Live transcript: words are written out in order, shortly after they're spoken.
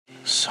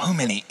So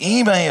many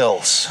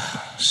emails.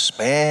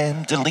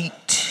 Spam,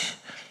 delete.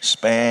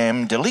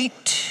 Spam,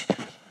 delete.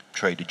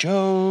 Trader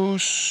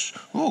Joe's.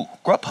 Ooh,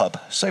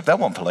 Grubhub. Save that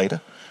one for later.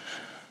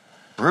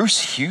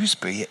 Bruce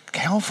Hughesby at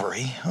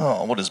Calvary.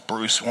 Oh, what does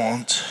Bruce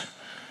want?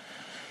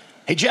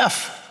 Hey,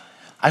 Jeff,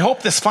 I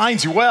hope this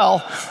finds you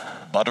well.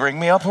 Buttering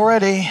me up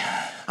already.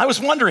 I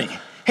was wondering,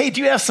 hey, do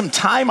you have some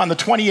time on the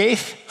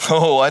 28th?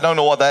 Oh, I don't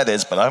know what that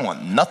is, but I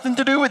want nothing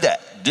to do with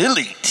that.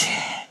 Delete.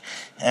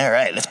 All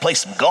right, let's play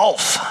some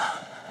golf.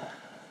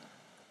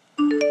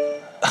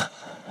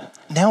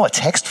 Now a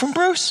text from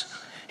Bruce?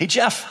 Hey,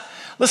 Jeff,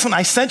 listen,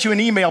 I sent you an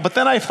email, but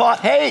then I thought,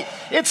 hey,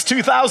 it's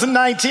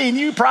 2019.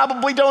 You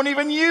probably don't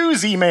even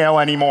use email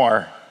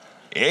anymore.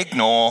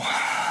 Ignore.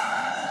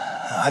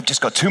 I've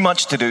just got too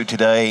much to do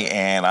today,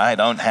 and I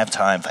don't have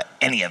time for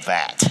any of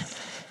that.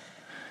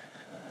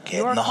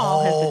 Get in the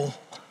hole.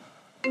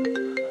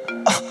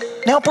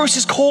 Now Bruce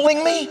is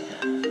calling me?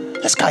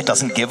 This guy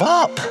doesn't give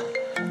up.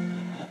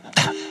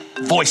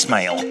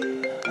 Voicemail.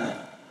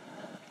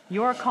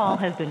 Your call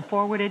has been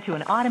forwarded to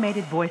an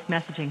automated voice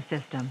messaging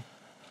system.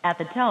 At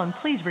the tone,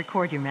 please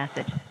record your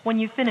message. When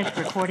you've finished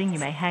recording, you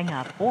may hang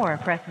up or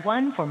press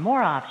 1 for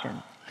more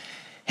options.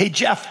 Hey,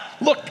 Jeff,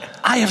 look,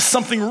 I have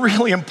something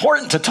really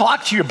important to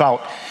talk to you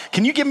about.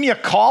 Can you give me a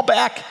call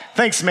back?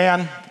 Thanks,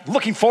 man.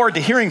 Looking forward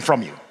to hearing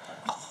from you.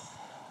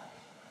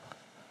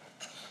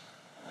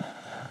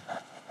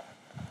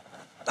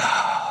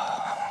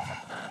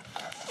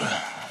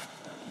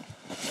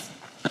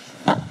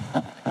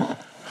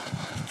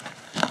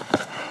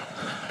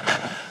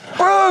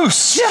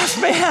 Bruce! Jeff,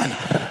 man!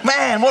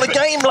 Man, what a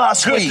game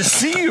last Good week. to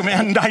see you,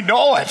 man. I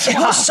know it. It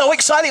was so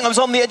exciting. I was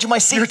on the edge of my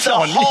seat the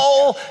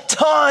whole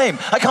time.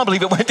 I can't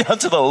believe it went down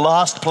to the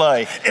last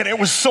play. And it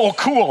was so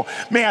cool.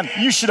 Man,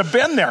 you should have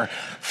been there.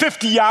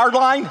 50-yard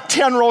line,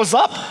 10 rows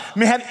up.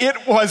 Man,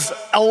 it was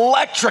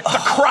electric.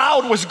 The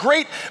crowd was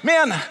great.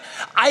 Man,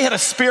 I had a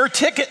spare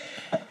ticket.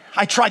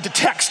 I tried to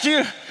text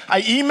you.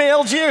 I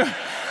emailed you.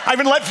 I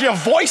even left you a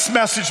voice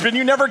message, but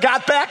you never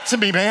got back to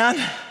me, man.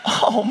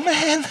 Oh,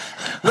 man.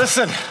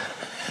 Listen,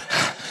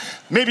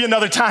 maybe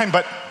another time,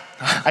 but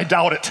I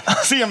doubt it.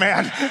 See you,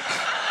 man.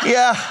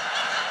 Yeah.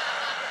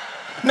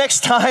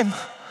 Next time.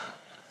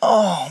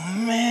 Oh,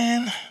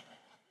 man.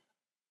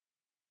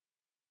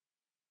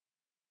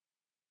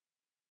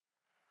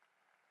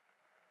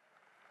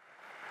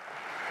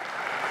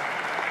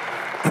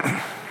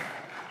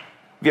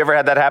 Have you ever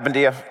had that happen to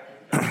you?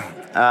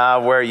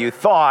 Where you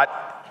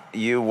thought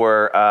you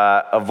were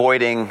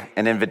avoiding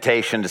an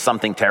invitation to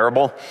something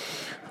terrible,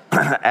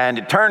 and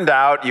it turned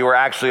out you were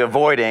actually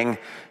avoiding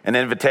an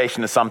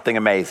invitation to something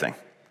amazing.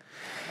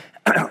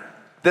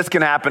 This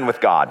can happen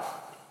with God.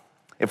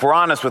 If we're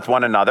honest with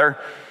one another,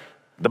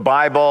 the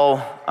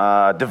Bible,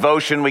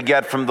 devotion we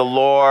get from the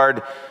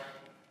Lord,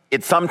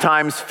 it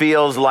sometimes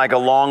feels like a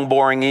long,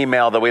 boring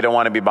email that we don't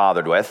want to be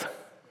bothered with.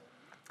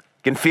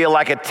 It can feel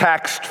like a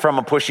text from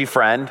a pushy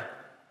friend.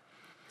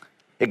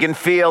 It can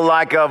feel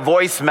like a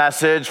voice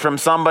message from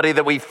somebody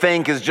that we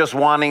think is just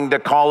wanting to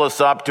call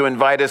us up to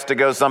invite us to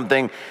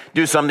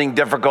do something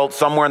difficult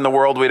somewhere in the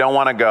world we don't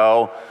want to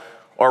go,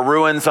 or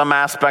ruin some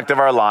aspect of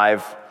our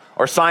life,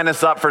 or sign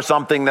us up for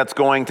something that's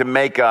going to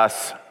make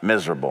us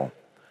miserable.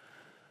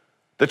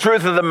 The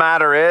truth of the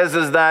matter is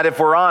that if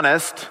we're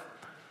honest,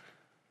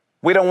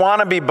 we don't want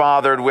to be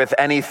bothered with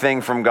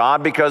anything from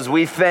God because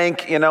we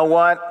think, you know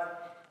what?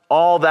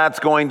 All that's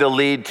going to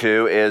lead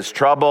to is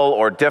trouble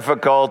or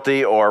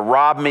difficulty or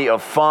rob me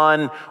of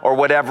fun or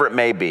whatever it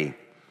may be.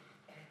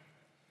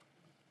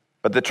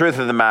 But the truth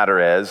of the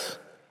matter is,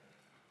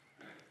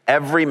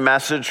 every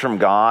message from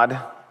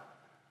God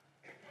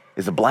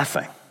is a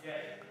blessing.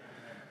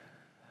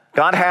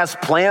 God has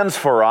plans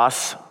for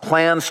us,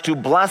 plans to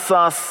bless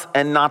us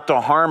and not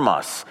to harm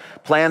us,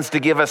 plans to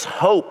give us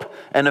hope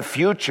and a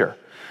future.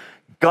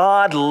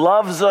 God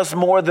loves us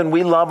more than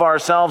we love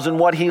ourselves, and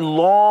what he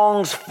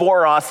longs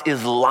for us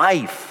is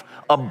life,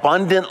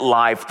 abundant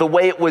life, the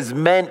way it was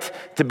meant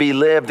to be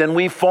lived. And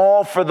we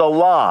fall for the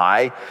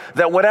lie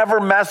that whatever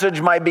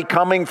message might be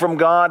coming from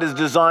God is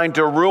designed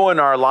to ruin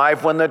our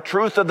life, when the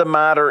truth of the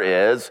matter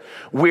is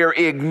we're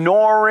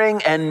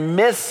ignoring and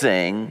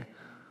missing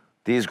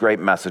these great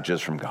messages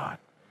from God.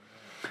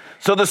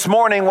 So this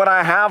morning, what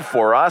I have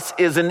for us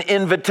is an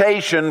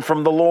invitation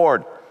from the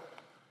Lord.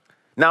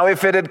 Now,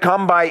 if it had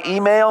come by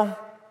email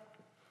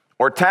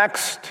or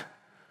text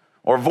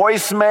or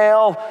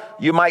voicemail,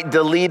 you might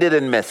delete it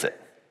and miss it.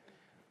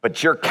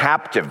 But you're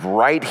captive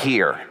right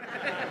here.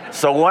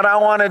 So what I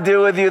want to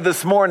do with you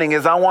this morning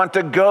is I want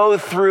to go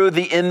through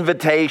the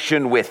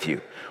invitation with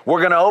you. We're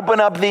going to open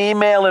up the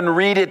email and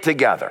read it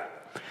together.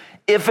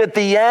 If at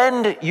the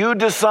end you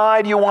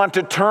decide you want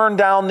to turn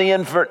down the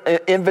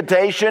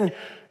invitation,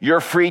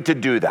 you're free to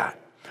do that.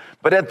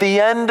 But at the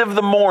end of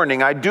the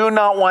morning, I do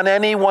not want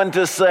anyone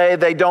to say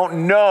they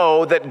don't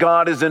know that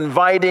God is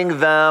inviting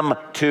them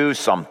to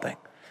something.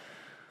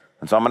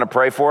 And so I'm going to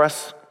pray for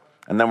us,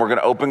 and then we're going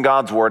to open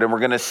God's word, and we're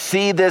going to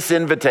see this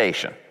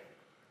invitation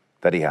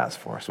that he has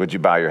for us. Would you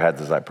bow your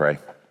heads as I pray?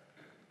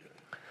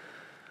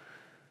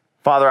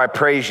 Father, I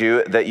praise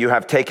you that you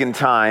have taken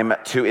time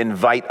to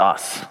invite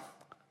us.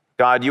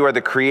 God, you are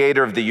the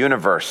creator of the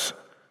universe.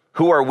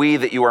 Who are we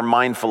that you are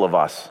mindful of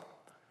us?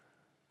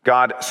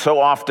 God, so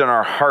often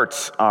our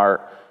hearts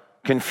are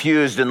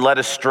confused and led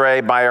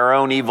astray by our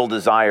own evil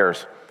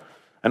desires.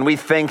 And we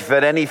think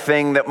that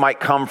anything that might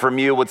come from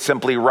you would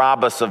simply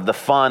rob us of the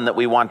fun that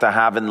we want to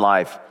have in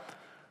life,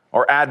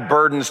 or add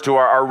burdens to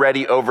our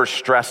already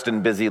overstressed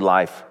and busy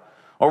life,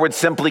 or would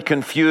simply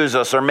confuse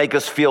us or make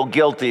us feel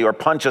guilty or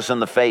punch us in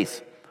the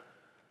face.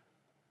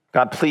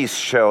 God, please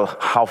show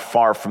how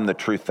far from the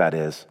truth that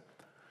is.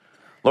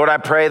 Lord, I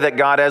pray that,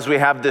 God, as we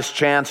have this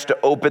chance to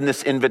open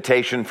this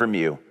invitation from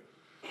you,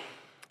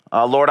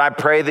 Lord, I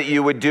pray that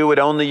you would do what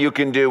only you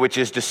can do, which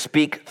is to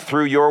speak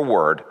through your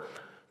word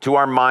to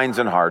our minds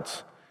and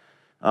hearts.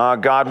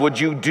 God, would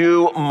you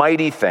do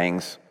mighty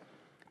things?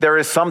 There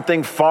is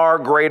something far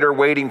greater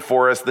waiting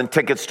for us than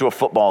tickets to a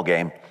football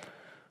game.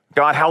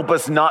 God, help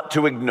us not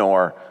to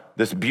ignore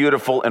this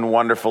beautiful and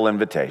wonderful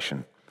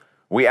invitation.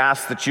 We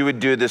ask that you would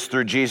do this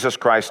through Jesus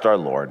Christ our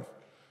Lord.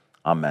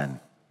 Amen.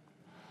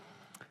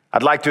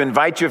 I'd like to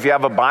invite you, if you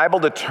have a Bible,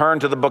 to turn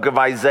to the book of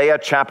Isaiah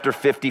chapter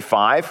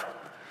 55.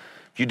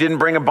 If you didn't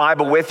bring a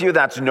Bible with you,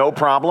 that's no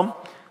problem.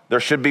 There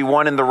should be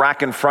one in the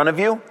rack in front of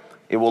you.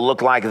 It will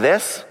look like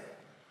this.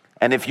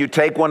 And if you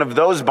take one of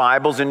those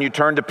Bibles and you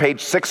turn to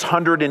page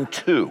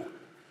 602,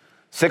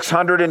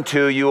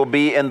 you will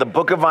be in the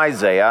book of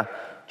Isaiah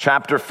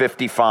chapter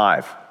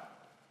 55.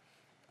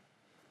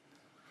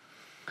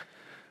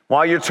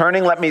 While you're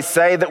turning, let me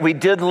say that we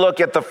did look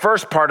at the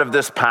first part of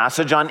this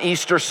passage on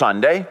Easter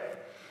Sunday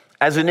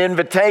as an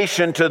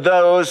invitation to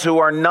those who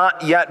are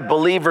not yet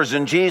believers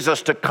in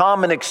Jesus to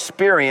come and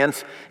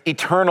experience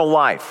eternal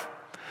life.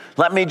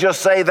 Let me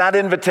just say that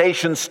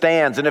invitation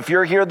stands. And if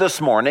you're here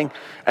this morning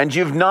and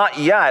you've not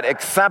yet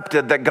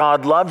accepted that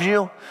God loves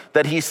you,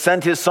 that he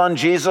sent his son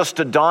Jesus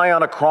to die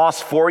on a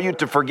cross for you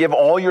to forgive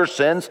all your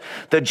sins,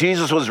 that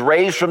Jesus was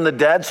raised from the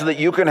dead so that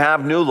you can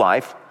have new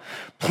life,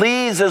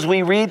 please, as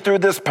we read through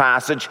this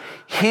passage,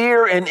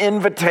 hear an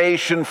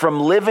invitation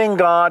from living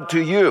God to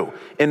you,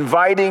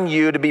 inviting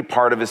you to be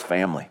part of his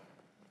family.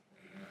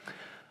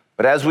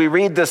 But as we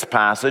read this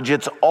passage,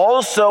 it's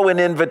also an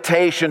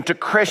invitation to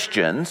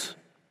Christians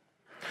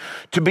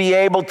to be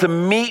able to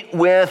meet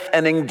with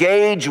and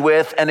engage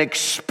with and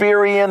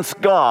experience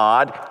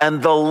God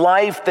and the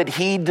life that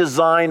he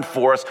designed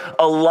for us,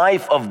 a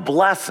life of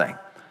blessing.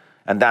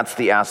 And that's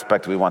the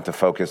aspect we want to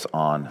focus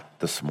on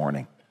this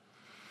morning.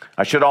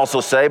 I should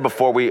also say,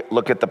 before we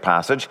look at the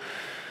passage,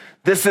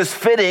 this is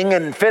fitting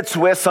and fits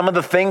with some of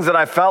the things that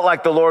I felt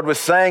like the Lord was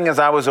saying as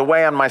I was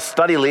away on my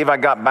study leave. I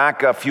got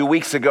back a few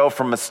weeks ago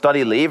from a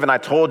study leave, and I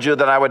told you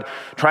that I would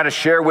try to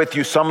share with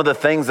you some of the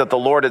things that the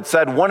Lord had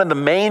said. One of the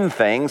main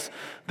things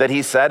that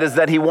he said is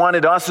that he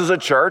wanted us as a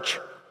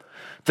church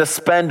to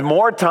spend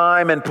more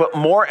time and put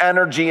more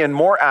energy and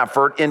more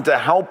effort into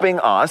helping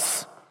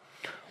us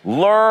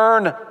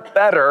learn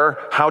better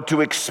how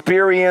to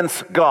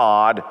experience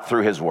God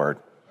through his word.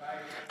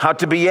 How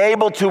to be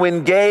able to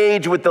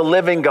engage with the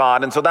living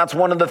God. And so that's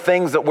one of the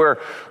things that we're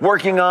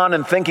working on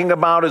and thinking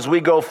about as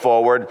we go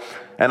forward.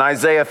 And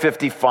Isaiah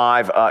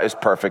 55 is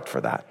perfect for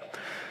that.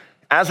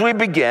 As we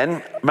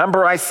begin,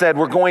 remember I said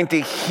we're going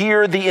to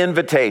hear the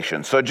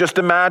invitation. So just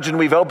imagine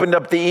we've opened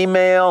up the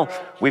email,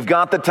 we've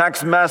got the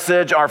text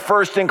message. Our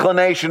first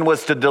inclination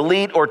was to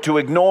delete or to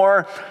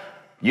ignore.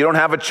 You don't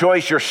have a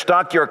choice. You're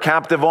stuck. You're a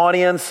captive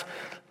audience.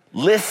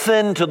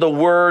 Listen to the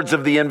words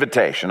of the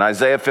invitation,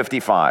 Isaiah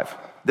 55.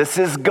 This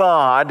is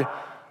God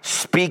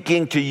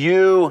speaking to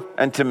you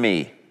and to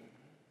me.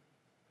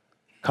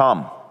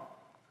 Come,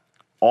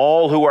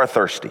 all who are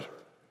thirsty,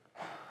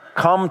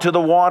 come to the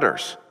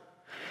waters.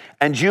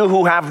 And you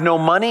who have no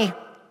money,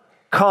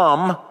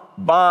 come,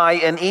 buy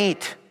and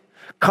eat.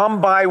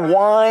 Come buy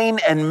wine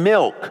and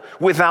milk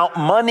without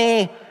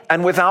money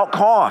and without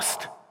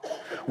cost.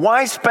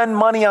 Why spend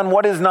money on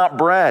what is not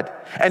bread,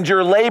 and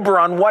your labor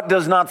on what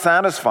does not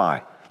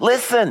satisfy?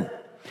 Listen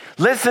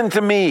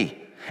to me.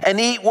 And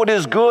eat what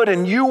is good,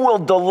 and you will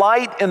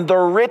delight in the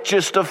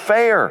richest of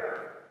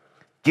fare.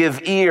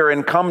 Give ear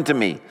and come to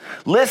me.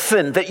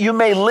 Listen, that you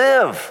may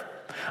live.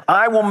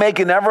 I will make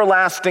an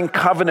everlasting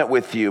covenant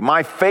with you,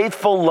 my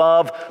faithful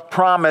love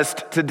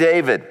promised to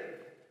David.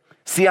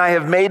 See, I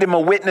have made him a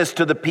witness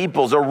to the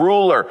peoples, a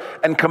ruler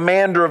and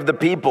commander of the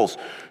peoples.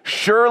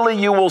 Surely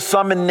you will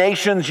summon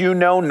nations you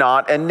know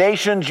not, and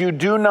nations you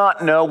do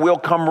not know will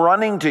come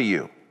running to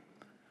you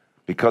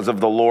because of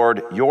the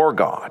Lord your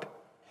God,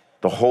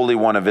 the Holy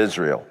One of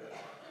Israel,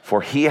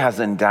 for he has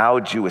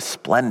endowed you with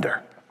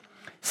splendor.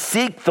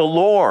 Seek the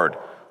Lord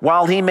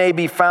while he may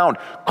be found.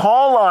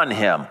 Call on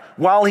him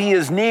while he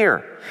is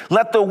near.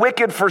 Let the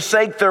wicked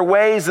forsake their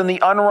ways and the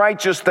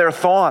unrighteous their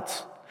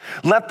thoughts.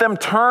 Let them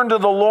turn to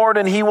the Lord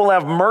and he will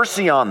have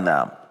mercy on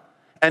them,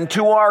 and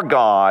to our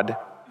God,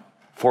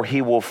 for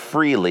he will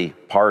freely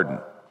pardon.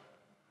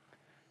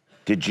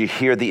 Did you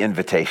hear the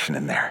invitation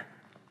in there?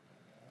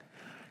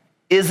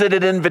 Is it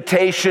an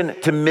invitation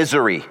to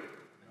misery?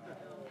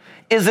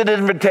 Is it an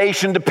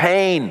invitation to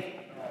pain?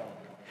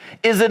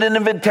 Is it an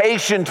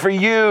invitation for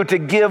you to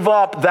give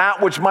up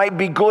that which might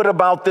be good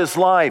about this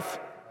life?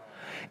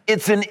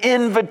 It's an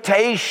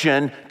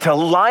invitation to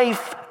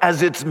life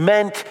as it's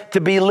meant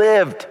to be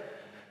lived.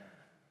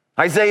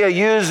 Isaiah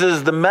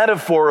uses the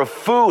metaphor of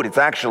food. It's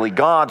actually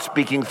God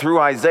speaking through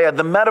Isaiah,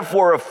 the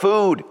metaphor of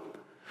food.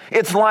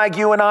 It's like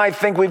you and I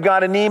think we've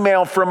got an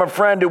email from a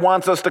friend who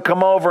wants us to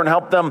come over and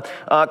help them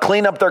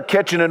clean up their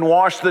kitchen and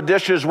wash the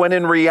dishes, when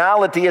in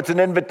reality it's an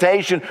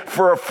invitation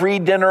for a free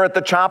dinner at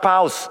the Chop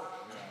House.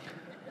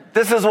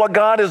 This is what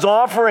God is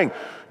offering.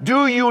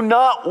 Do you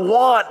not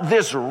want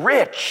this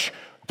rich,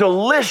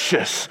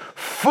 delicious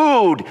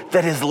food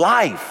that is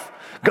life?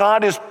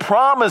 God is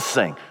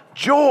promising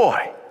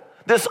joy,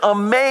 this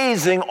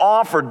amazing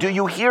offer. Do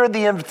you hear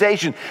the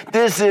invitation?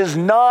 This is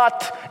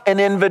not an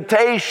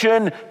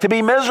invitation to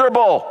be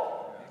miserable.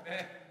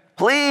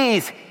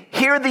 Please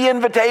hear the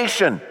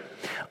invitation.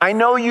 I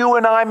know you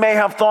and I may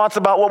have thoughts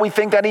about what we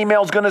think that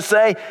email is going to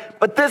say,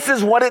 but this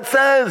is what it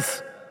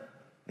says.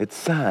 It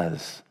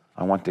says,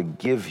 I want to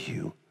give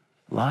you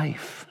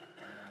life.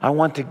 I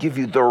want to give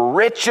you the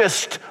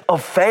richest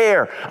of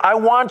fare. I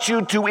want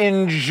you to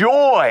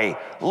enjoy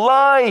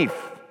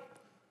life.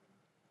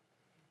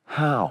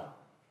 How?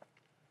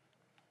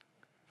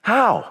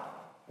 How?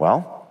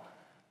 Well,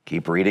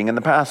 keep reading in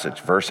the passage.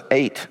 Verse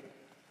 8.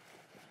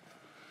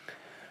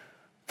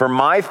 For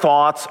my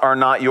thoughts are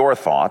not your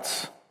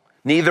thoughts,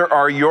 neither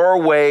are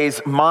your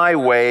ways my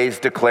ways,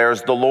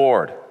 declares the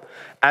Lord.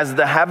 As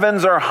the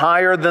heavens are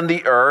higher than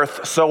the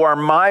earth, so are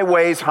my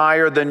ways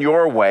higher than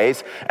your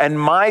ways, and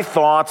my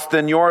thoughts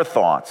than your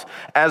thoughts.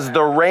 As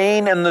the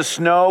rain and the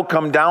snow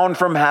come down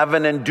from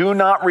heaven and do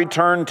not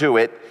return to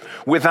it,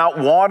 without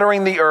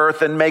watering the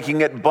earth and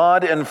making it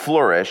bud and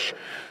flourish,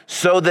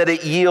 so that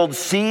it yields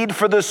seed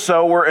for the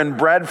sower and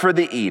bread for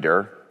the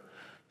eater,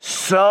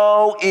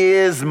 so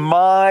is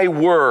my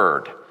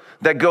word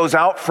that goes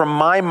out from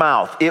my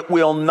mouth. It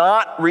will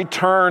not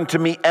return to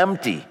me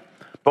empty,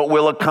 but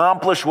will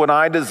accomplish what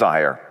I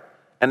desire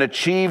and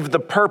achieve the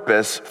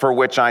purpose for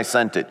which I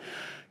sent it.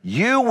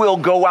 You will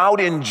go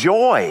out in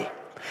joy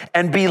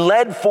and be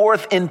led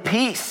forth in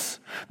peace.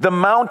 The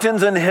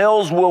mountains and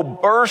hills will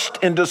burst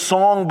into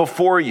song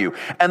before you,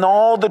 and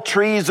all the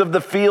trees of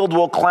the field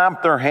will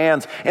clap their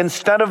hands.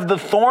 Instead of the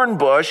thorn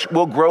bush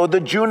will grow the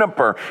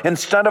juniper.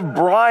 Instead of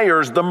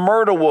briars, the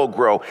myrtle will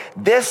grow.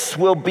 This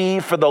will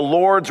be for the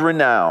Lord's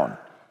renown,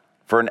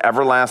 for an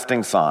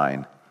everlasting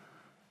sign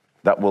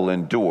that will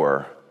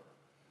endure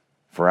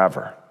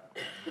forever.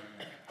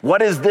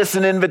 What is this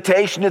an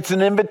invitation? It's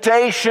an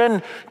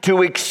invitation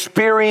to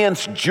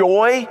experience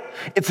joy.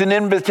 It's an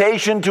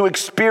invitation to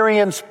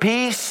experience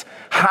peace.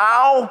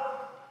 How?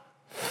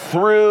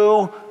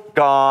 Through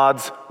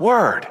God's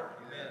word.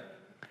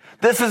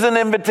 This is an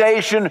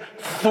invitation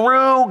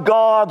through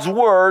God's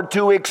word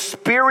to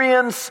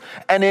experience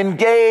and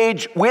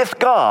engage with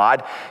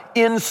God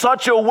in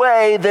such a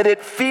way that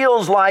it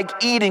feels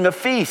like eating a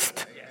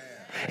feast.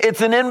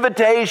 It's an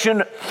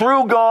invitation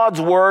through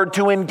God's word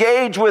to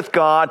engage with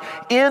God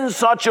in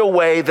such a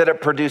way that it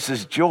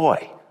produces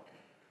joy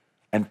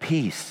and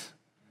peace,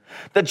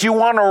 that you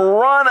want to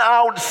run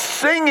out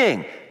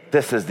singing.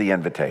 This is the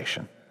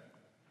invitation.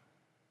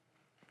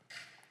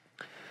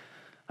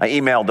 I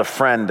emailed a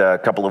friend a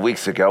couple of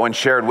weeks ago and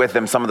shared with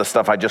him some of the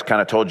stuff I just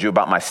kind of told you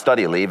about my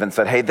study leave, and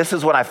said, hey, this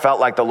is what I felt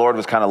like the Lord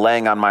was kind of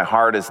laying on my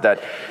heart, is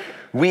that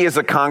we as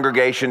a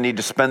congregation need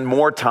to spend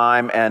more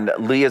time, and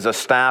Lee as a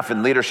staff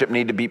and leadership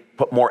need to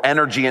put more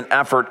energy and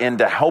effort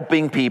into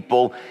helping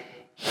people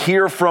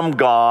hear from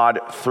God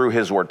through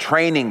his word,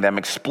 training them,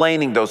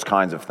 explaining those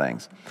kinds of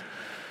things.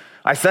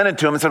 I sent it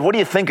to him and said, what do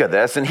you think of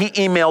this? And he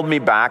emailed me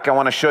back. I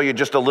want to show you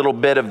just a little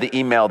bit of the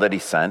email that he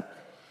sent.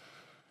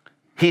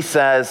 He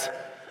says,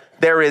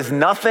 there is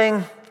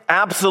nothing,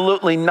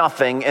 absolutely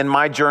nothing in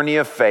my journey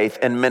of faith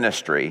and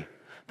ministry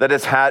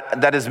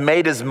that has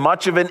made as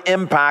much of an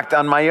impact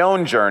on my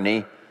own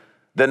journey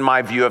than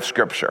my view of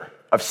Scripture,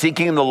 of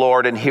seeking the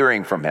Lord and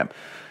hearing from him.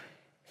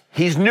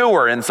 He's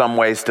newer in some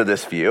ways to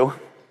this view.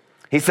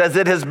 He says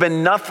it has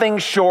been nothing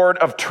short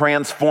of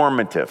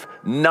transformative,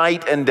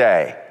 night and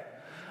day.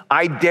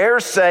 I dare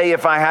say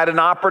if I had an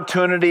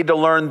opportunity to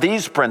learn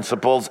these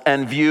principles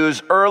and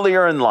views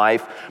earlier in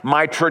life,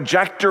 my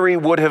trajectory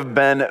would have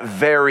been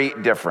very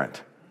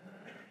different.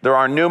 There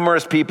are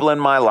numerous people in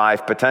my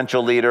life,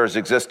 potential leaders,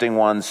 existing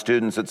ones,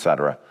 students,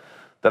 etc.,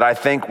 that I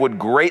think would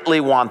greatly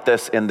want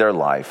this in their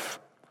life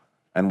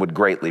and would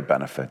greatly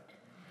benefit.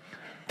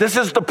 This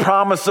is the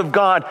promise of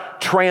God,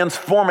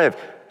 transformative.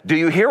 Do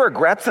you hear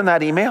regrets in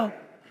that email?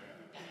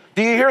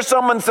 Do you hear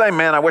someone say,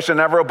 man, I wish I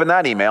never opened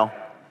that email?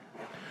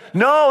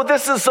 No,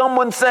 this is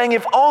someone saying,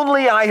 if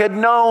only I had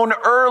known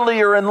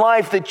earlier in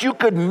life that you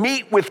could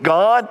meet with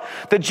God,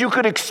 that you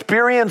could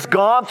experience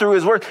God through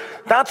his word.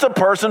 That's a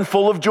person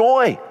full of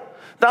joy.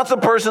 That's a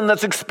person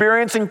that's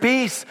experiencing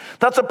peace.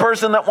 That's a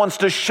person that wants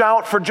to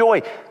shout for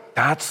joy.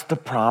 That's the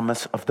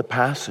promise of the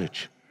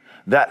passage,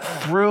 that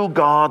through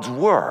God's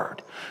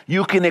word,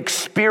 you can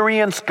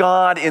experience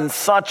God in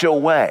such a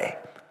way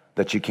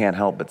that you can't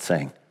help but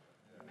sing.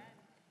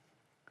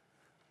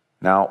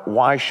 Now,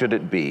 why should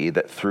it be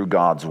that through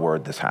God's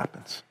word this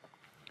happens?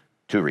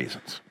 2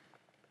 reasons.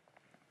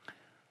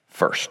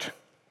 First,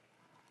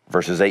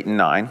 verses 8 and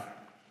 9.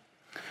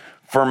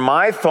 For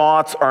my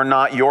thoughts are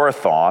not your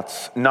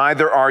thoughts,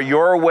 neither are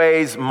your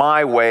ways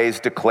my ways,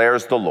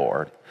 declares the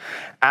Lord.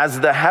 As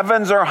the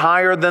heavens are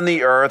higher than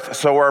the earth,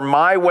 so are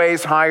my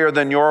ways higher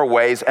than your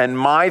ways, and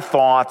my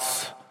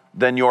thoughts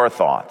than your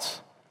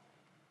thoughts.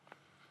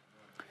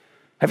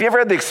 Have you ever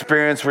had the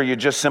experience where you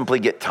just simply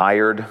get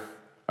tired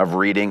of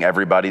reading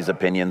everybody's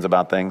opinions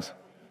about things?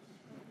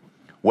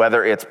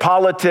 Whether it's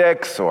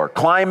politics or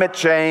climate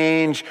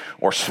change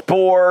or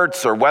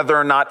sports or whether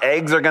or not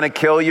eggs are going to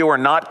kill you or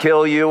not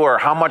kill you or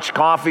how much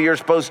coffee you're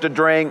supposed to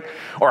drink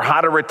or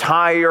how to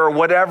retire or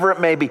whatever it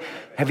may be.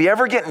 Have you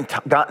ever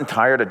gotten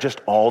tired of just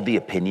all the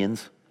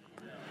opinions?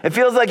 It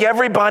feels like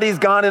everybody's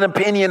got an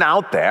opinion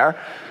out there.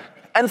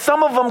 And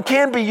some of them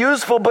can be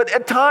useful, but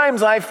at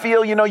times I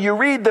feel, you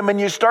read them and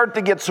you start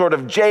to get sort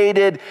of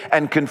jaded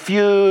and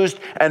confused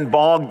and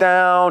bogged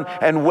down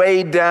and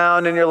weighed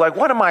down. And you're like,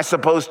 what am I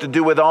supposed to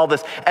do with all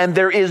this? And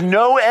there is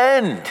no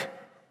end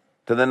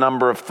to the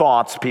number of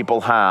thoughts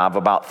people have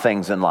about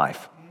things in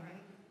life.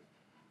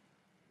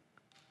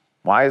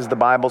 Why is the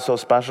Bible so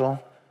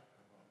special?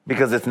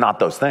 Because it's not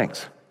those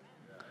things.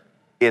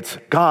 It's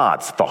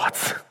God's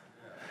thoughts.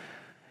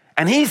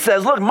 And he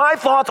says, look, my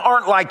thoughts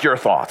aren't like your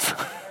thoughts.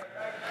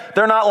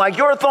 They're not like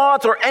your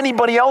thoughts or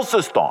anybody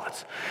else's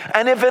thoughts.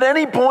 And if at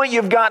any point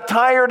you've got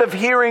tired of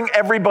hearing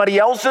everybody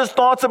else's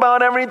thoughts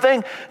about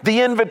everything, the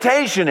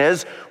invitation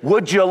is,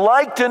 would you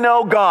like to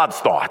know God's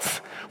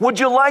thoughts? Would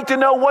you like to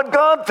know what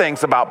God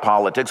thinks about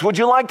politics? Would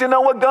you like to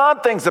know what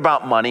God thinks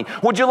about money?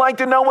 Would you like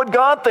to know what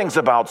God thinks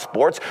about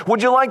sports?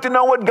 Would you like to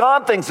know what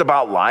God thinks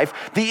about life?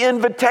 The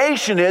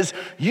invitation is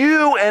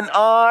you and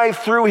I,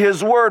 through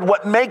his word,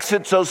 what makes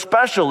it so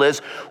special is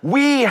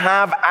we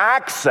have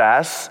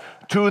access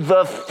to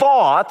the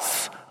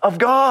thoughts of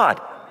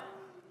God.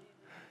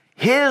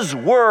 His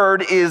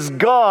word is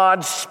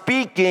God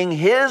speaking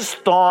his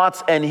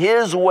thoughts and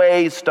his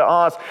ways to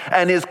us.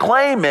 And his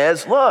claim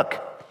is, look,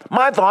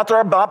 my thoughts are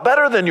about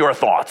better than your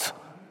thoughts.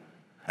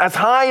 As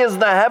high as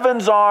the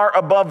heavens are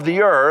above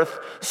the earth,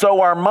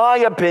 so are my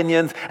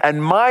opinions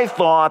and my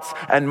thoughts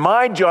and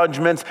my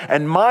judgments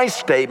and my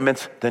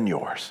statements than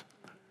yours.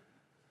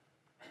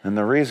 And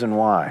the reason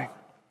why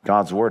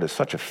God's word is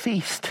such a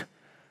feast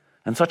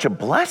and such a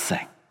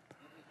blessing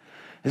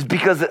is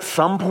because at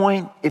some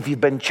point, if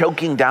you've been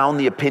choking down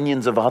the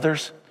opinions of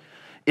others,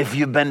 if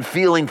you've been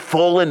feeling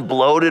full and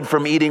bloated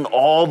from eating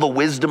all the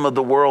wisdom of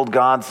the world,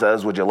 God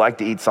says, would you like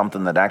to eat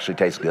something that actually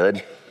tastes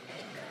good?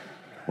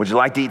 Would you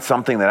like to eat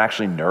something that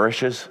actually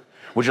nourishes?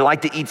 Would you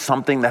like to eat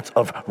something that's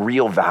of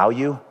real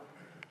value?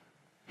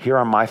 Here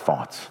are my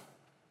thoughts.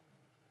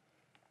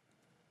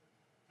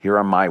 Here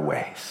are my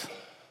ways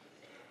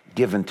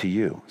given to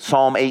you.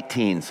 Psalm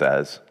 18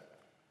 says,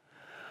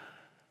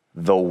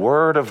 the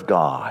word of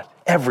God,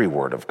 every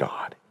word of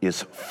God,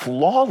 is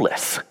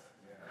flawless.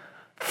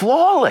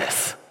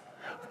 Flawless.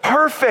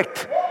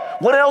 Perfect.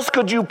 What else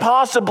could you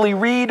possibly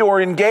read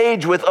or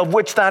engage with of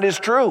which that is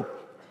true?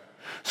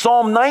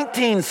 Psalm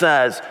 19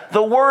 says,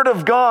 the word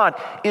of God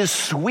is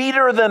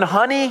sweeter than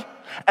honey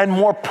and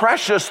more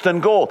precious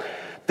than gold.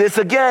 This,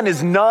 again,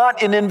 is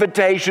not an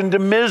invitation to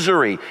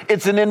misery.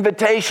 It's an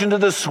invitation to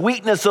the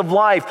sweetness of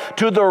life,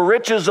 to the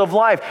riches of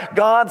life.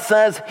 God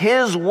says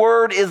his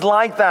word is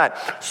like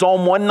that.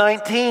 Psalm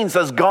 119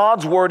 says,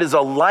 God's word is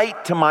a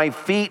light to my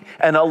feet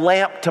and a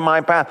lamp to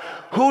my path.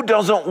 Who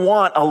doesn't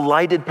want a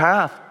lighted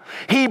path?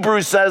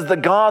 Hebrews says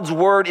that God's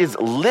word is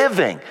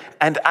living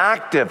and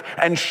active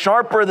and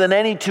sharper than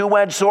any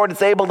two-edged sword.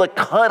 It's able to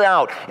cut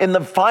out in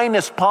the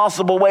finest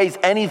possible ways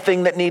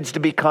anything that needs to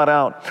be cut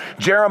out.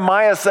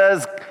 Jeremiah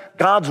says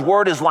God's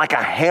word is like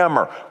a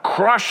hammer,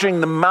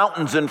 crushing the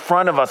mountains in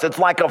front of us. It's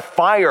like a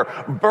fire,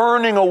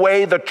 burning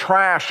away the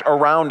trash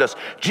around us.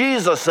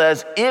 Jesus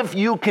says, if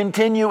you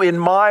continue in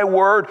my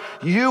word,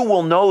 you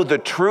will know the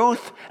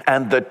truth,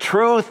 and the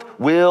truth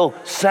will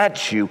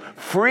set you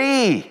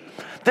free.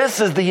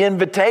 This is the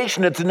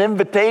invitation. It's an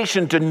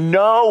invitation to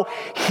know,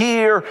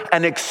 hear,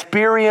 and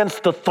experience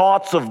the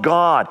thoughts of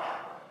God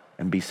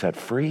and be set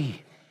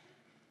free.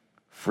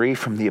 Free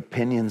from the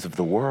opinions of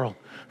the world,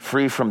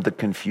 free from the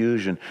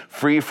confusion,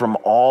 free from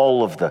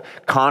all of the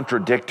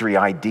contradictory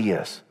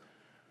ideas,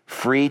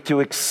 free to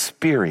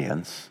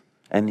experience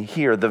and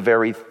hear the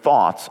very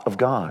thoughts of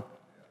God.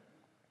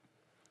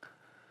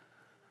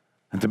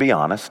 And to be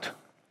honest,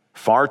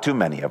 far too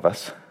many of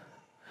us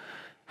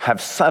have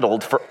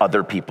settled for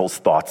other people's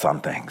thoughts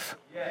on things.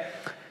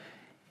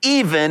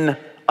 Even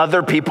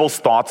other people's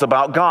thoughts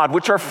about God,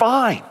 which are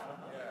fine.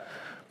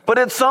 But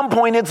at some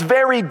point, it's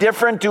very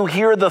different to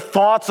hear the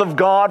thoughts of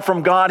God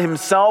from God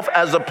himself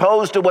as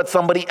opposed to what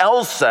somebody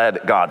else said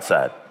God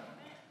said.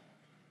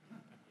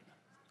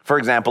 For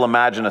example,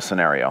 imagine a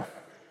scenario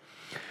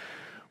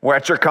where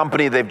at your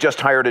company, they've just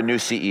hired a new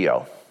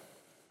CEO.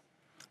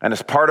 And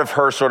as part of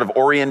her sort of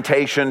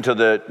orientation to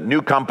the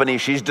new company,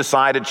 she's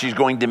decided she's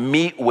going to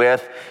meet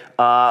with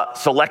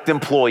select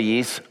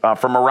employees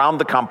from around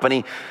the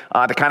company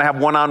to kind of have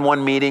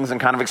one-on-one meetings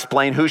and kind of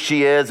explain who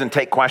she is and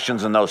take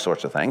questions and those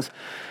sorts of things.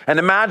 And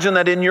imagine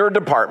that in your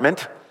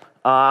department,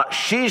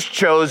 she's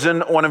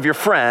chosen one of your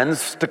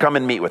friends to come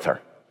and meet with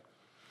her.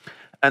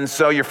 And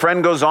so your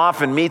friend goes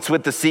off and meets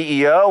with the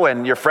CEO,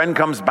 and your friend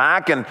comes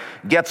back and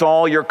gets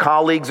all your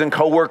colleagues and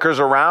coworkers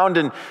around,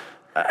 and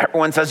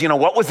everyone says,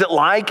 what was it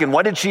like and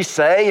what did she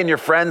say? And your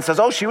friend says,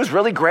 oh, she was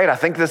really great. I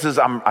think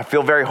I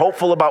feel very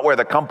hopeful about where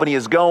the company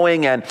is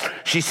going, and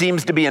she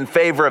seems to be in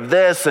favor of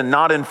this and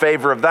not in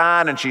favor of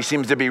that, and she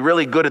seems to be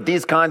really good at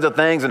these kinds of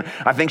things, and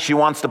I think she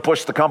wants to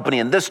push the company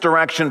in this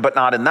direction but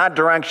not in that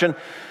direction.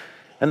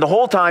 And the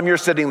whole time you're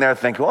sitting there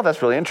thinking, well,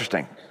 that's really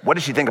interesting. What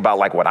does she think about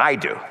what I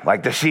do?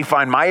 Does she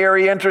find my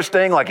area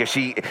interesting? Is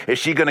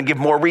she going to give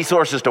more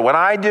resources to what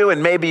I do?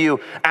 And maybe you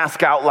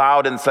ask out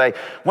loud and say,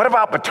 what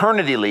about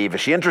paternity leave?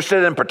 Is she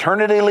interested in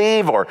paternity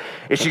leave? Or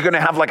is she going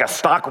to have a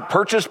stock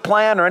purchase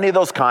plan or any of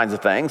those kinds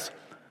of things?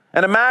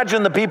 And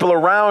imagine the people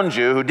around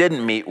you who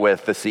didn't meet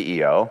with the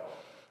CEO.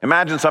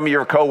 Imagine some of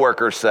your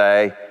coworkers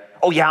say,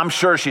 oh yeah, I'm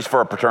sure she's for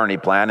a paternity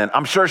plan, and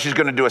I'm sure she's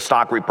going to do a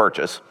stock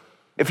repurchase.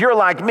 If you're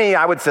like me,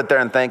 I would sit there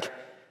and think,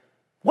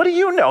 what do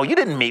you know? You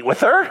didn't meet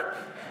with her.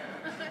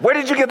 Where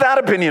did you get that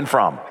opinion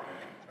from?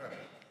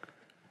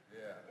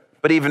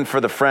 But even for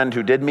the friend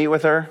who did meet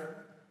with her,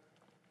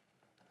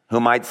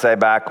 who might say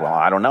back, well,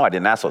 I don't know, I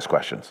didn't ask those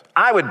questions.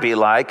 I would be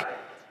like,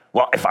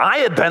 well, if I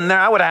had been there,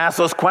 I would have asked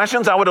those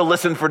questions. I would have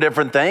listened for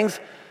different things.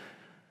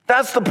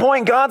 That's the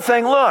point. God's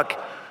saying, look,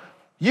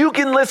 you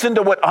can listen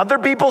to what other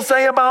people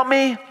say about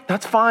me.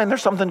 That's fine.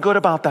 There's something good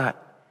about that.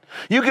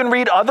 You can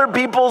read other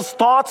people's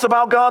thoughts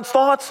about God's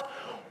thoughts,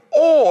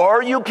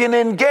 or you can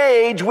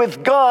engage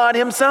with God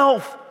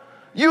himself.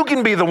 You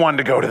can be the one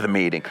to go to the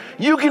meeting.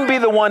 You can be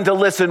the one to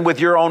listen with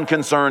your own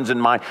concerns in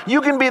mind. You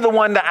can be the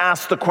one to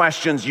ask the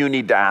questions you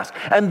need to ask.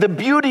 And the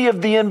beauty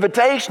of the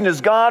invitation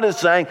is God is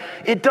saying,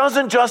 it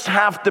doesn't just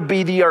have to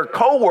be your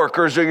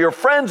coworkers or your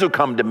friends who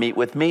come to meet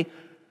with me.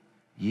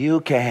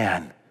 You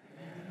can.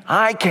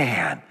 I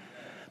can.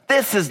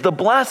 This is the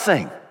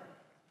blessing.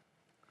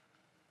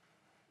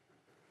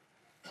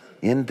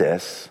 In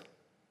this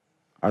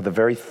are the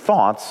very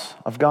thoughts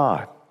of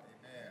God.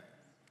 Amen.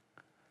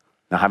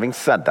 Now, having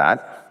said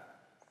that,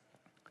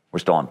 we're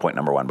still on point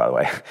number 1, by the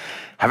way.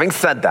 Having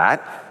said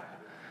that,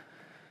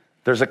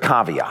 there's a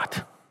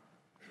caveat.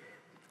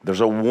 There's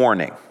a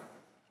warning.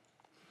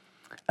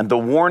 And the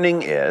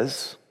warning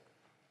is,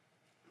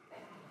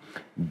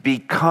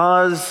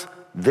 because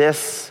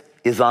this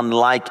is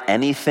unlike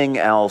anything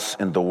else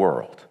in the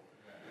world,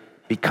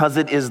 because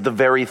it is the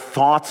very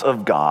thoughts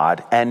of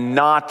God and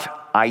not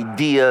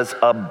ideas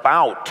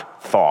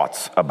about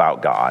thoughts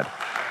about God,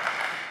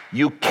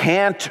 you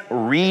can't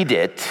read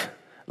it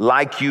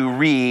like you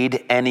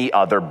read any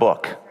other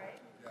book.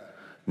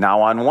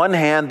 Now, on one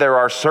hand, there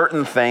are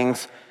certain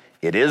things,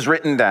 it is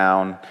written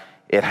down,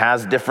 it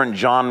has different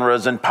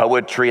genres and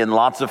poetry and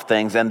lots of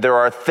things, and there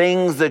are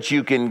things that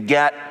you can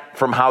get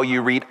from how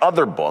you read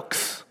other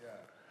books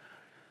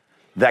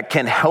that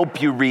can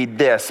help you read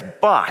this,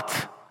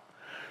 but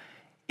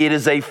it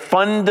is a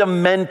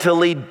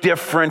fundamentally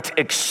different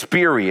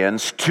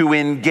experience to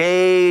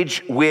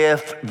engage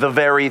with the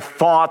very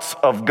thoughts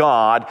of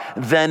God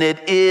than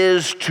it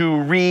is to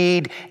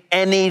read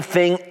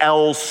anything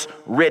else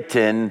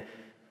written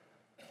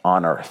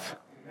on earth.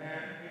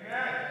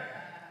 Amen.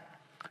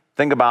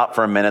 Think about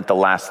for a minute the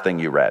last thing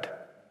you read.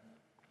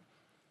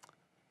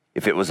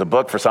 If it was a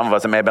book, for some of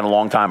us, it may have been a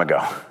long time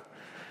ago.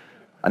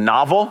 A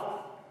novel?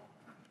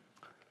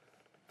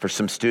 For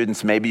some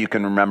students, maybe you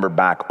can remember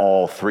back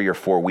all 3 or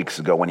 4 weeks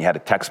ago when you had a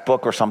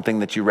textbook or something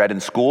that you read in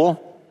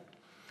school.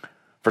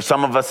 For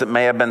some of us, it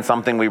may have been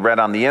something we read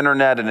on the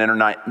internet, an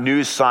internet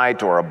news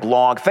site or a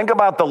blog. Think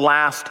about the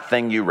last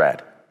thing you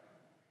read.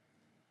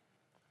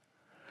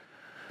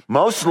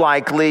 Most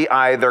likely,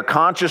 either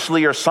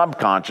consciously or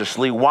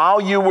subconsciously, while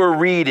you were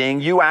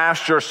reading, you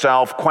asked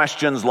yourself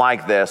questions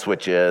like this,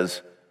 which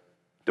is,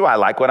 do I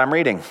like what I'm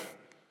reading?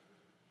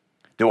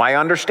 Do I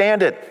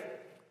understand it?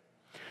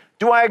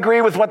 Do I agree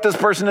with what this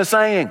person is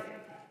saying?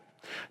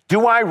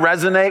 Do I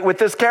resonate with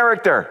this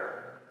character?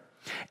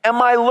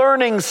 Am I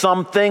learning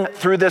something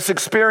through this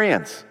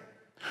experience?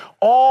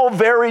 All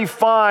very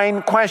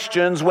fine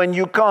questions when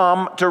you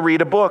come to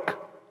read a book.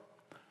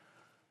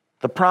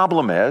 The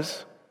problem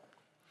is,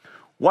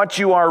 what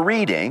you are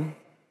reading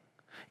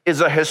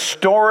is a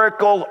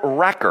historical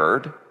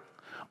record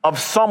of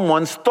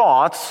someone's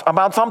thoughts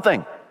about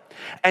something.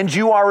 And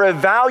you are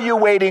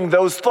evaluating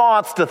those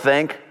thoughts to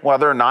think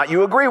whether or not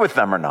you agree with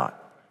them or not.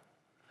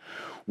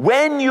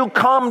 When you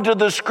come to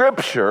the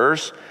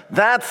scriptures,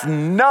 that's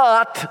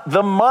not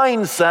the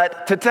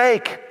mindset to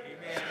take.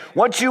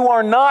 What you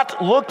are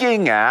not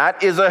looking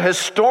at is a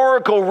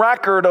historical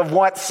record of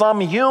what some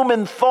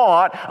human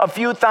thought a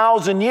few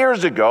thousand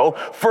years ago,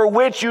 for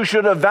which you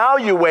should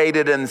evaluate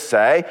it and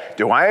say,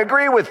 do I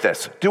agree with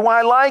this? Do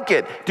I like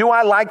it? Do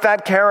I like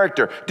that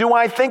character? Do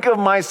I think of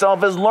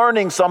myself as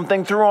learning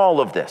something through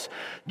all of this?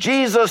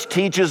 Jesus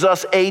teaches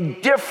us a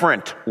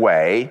different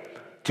way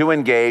to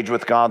engage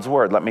with God's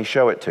word. Let me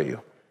show it to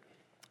you.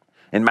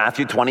 In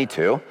Matthew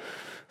 22,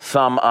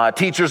 some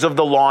teachers of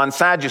the law and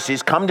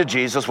Sadducees come to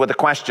Jesus with a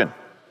question.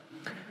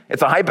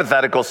 It's a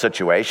hypothetical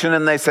situation,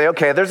 and they say,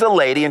 okay, there's a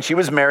lady, and she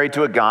was married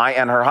to a guy,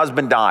 and her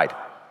husband died.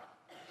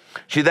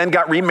 She then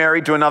got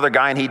remarried to another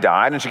guy, and he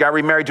died, and she got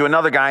remarried to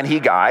another guy, and he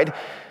died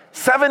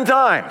 7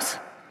 times.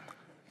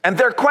 And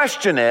their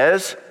question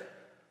is,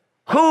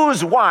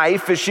 whose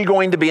wife is she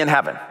going to be in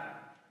heaven?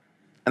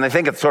 And they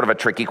think it's sort of a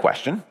tricky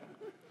question.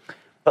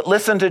 But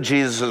listen to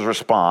Jesus'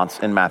 response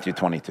in Matthew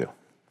 22.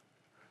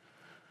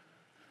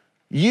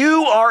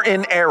 You are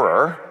in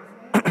error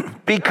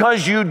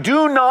because you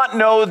do not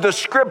know the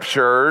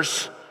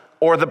scriptures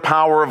or the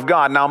power of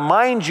God. Now,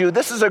 mind you,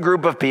 this is a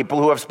group of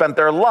people who have spent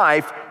their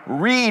life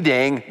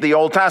reading the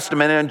Old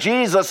Testament, and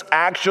Jesus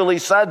actually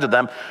said to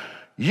them,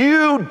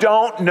 you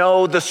don't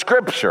know the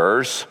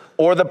scriptures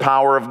or the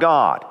power of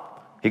God.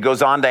 He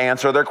goes on to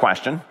answer their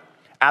question.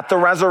 At the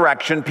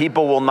resurrection,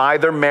 people will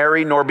neither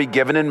marry nor be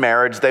given in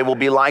marriage. They will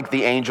be like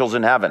the angels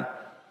in heaven.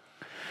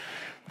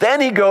 Then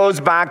he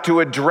goes back to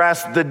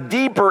address the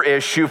deeper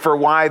issue for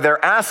why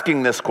they're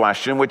asking this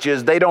question, which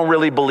is they don't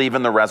really believe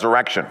in the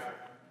resurrection.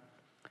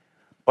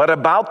 But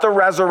about the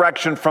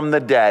resurrection from the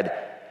dead,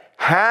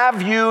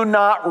 have you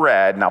not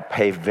read, now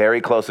pay very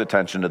close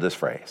attention to this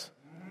phrase,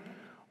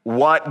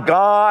 what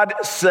God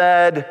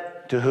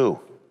said to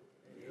who?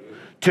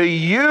 To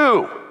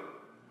you.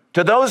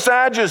 To those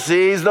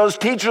Sadducees, those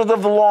teachers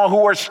of the law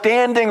who are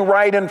standing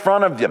right in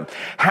front of them.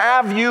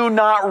 Have you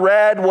not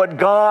read what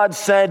God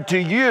said to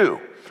you?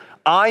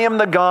 I am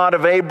the God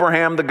of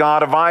Abraham, the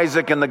God of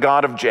Isaac, and the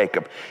God of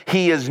Jacob.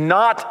 He is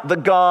not the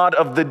God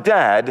of the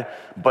dead,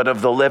 but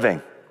of the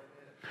living.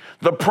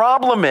 The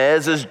problem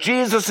is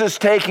Jesus is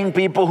taking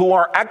people who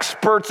are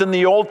experts in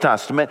the Old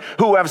Testament,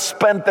 who have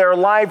spent their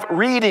life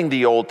reading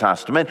the Old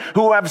Testament,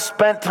 who have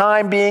spent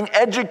time being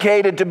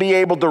educated to be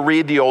able to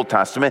read the Old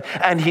Testament,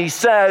 and he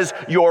says,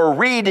 you're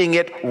reading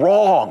it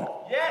wrong.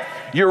 Yes.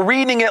 You're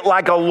reading it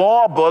like a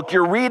law book.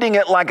 You're reading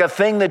it like a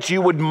thing that you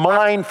would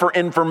mine for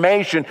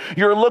information.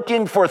 You're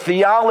looking for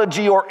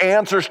theology or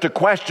answers to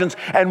questions.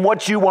 And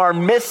what you are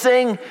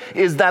missing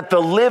is that the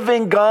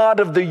living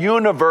God of the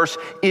universe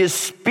is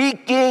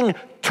speaking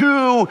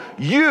to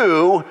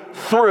you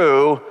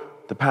through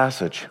the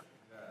passage.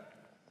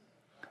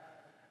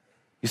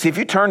 You see, if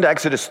you turn to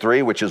Exodus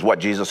 3, which is what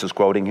Jesus is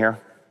quoting here,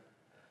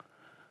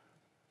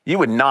 you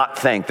would not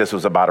think this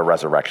was about a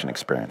resurrection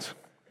experience.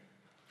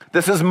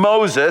 This is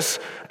Moses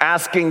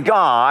asking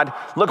God,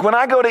 look, when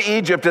I go to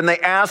Egypt and they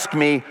ask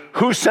me,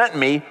 who sent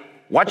me,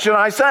 what should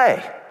I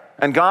say?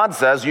 And God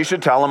says, you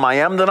should tell them, I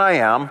am that I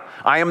am.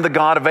 I am the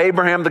God of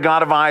Abraham, the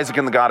God of Isaac,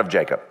 and the God of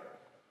Jacob.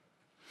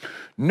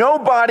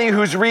 Nobody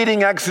who's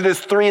reading Exodus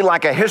 3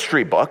 like a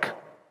history book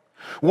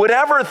would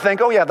ever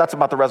think, oh yeah, that's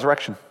about the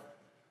resurrection.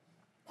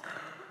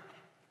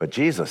 But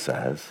Jesus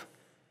says,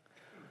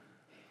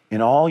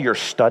 in all your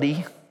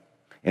study,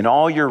 in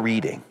all your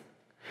reading,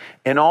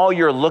 in all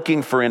your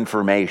looking for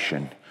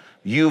information,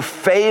 you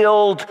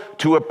failed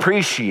to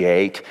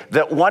appreciate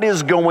that what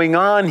is going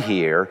on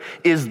here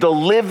is the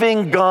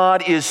living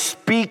God is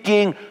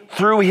speaking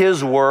through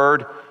his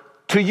word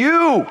to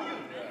you.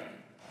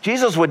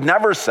 Jesus would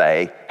never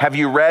say, have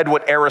you read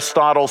what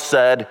Aristotle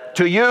said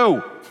to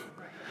you?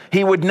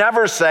 He would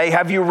never say,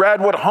 have you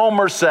read what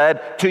Homer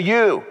said to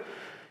you?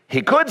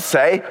 He could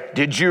say,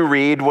 did you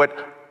read what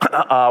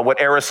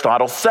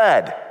Aristotle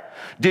said?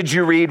 Did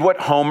you read what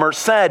Homer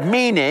said?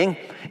 Meaning,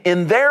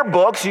 in their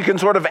books, you can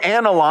sort of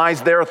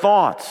analyze their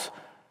thoughts.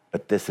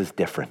 But this is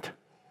different.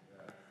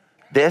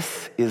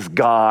 This is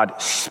God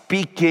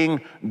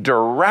speaking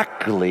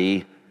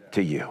directly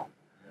to you.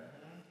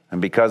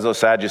 And because those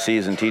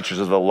Sadducees and teachers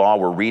of the law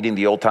were reading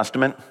the Old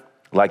Testament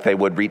like they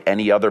would read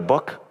any other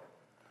book,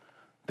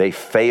 they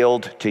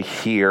failed to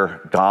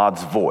hear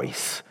God's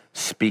voice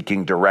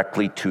speaking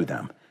directly to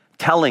them,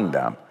 telling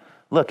them,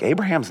 look,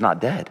 Abraham's not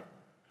dead.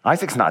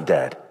 Isaac's not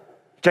dead.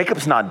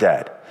 Jacob's not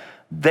dead.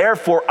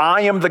 Therefore,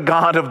 I am the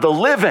God of the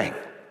living.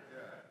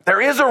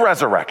 There is a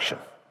resurrection.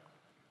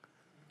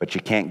 But you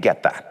can't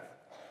get that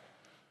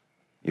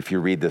if you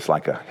read this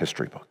like a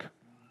history book.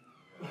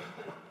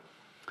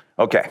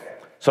 Okay,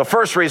 so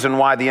first reason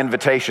why the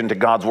invitation to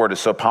God's word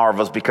is so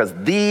powerful is because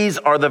these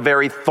are the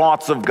very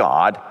thoughts of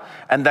God,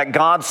 and that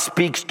God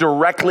speaks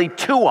directly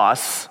to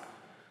us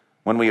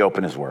when we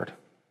open his word.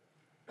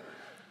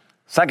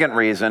 Second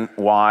reason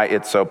why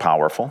it's so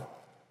powerful,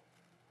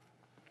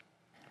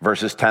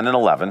 verses 10 and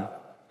 11.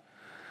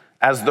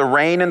 As the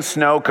rain and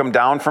snow come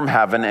down from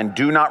heaven and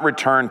do not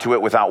return to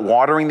it without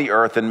watering the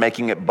earth and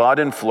making it bud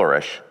and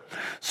flourish,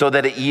 so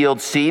that it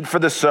yields seed for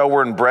the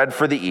sower and bread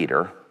for the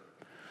eater,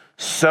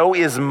 so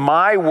is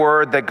my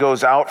word that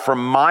goes out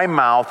from my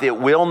mouth. It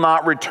will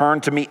not return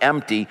to me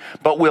empty,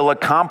 but will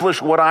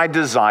accomplish what I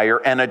desire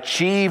and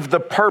achieve the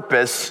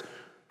purpose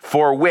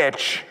for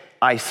which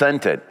I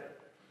sent it.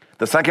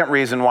 The second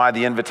reason why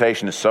the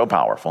invitation is so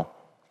powerful,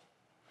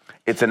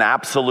 it's an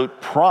absolute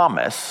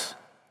promise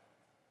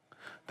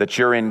that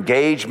your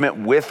engagement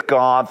with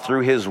God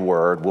through his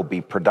word will be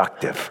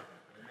productive.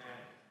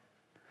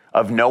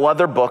 Of no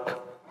other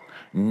book,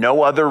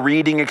 no other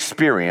reading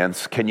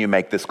experience can you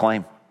make this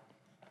claim.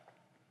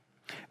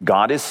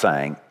 God is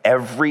saying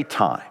every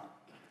time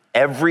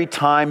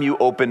you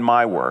open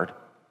my word,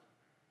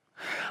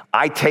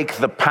 I take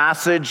the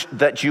passage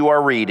that you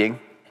are reading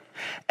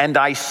and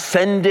I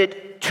send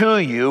it to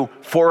you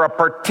for a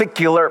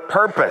particular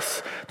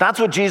purpose. That's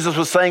what Jesus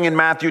was saying in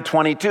Matthew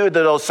 22 to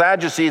those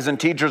Sadducees and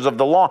teachers of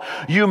the law.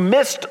 You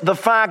missed the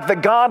fact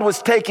that God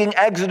was taking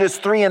Exodus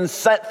 3 and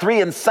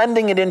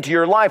sending it into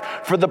your life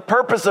for the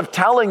purpose of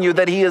telling you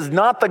that he is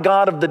not the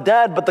God of the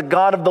dead, but the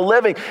God of the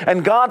living.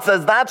 And God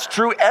says that's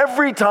true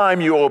every time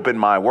you open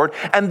my word.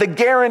 And the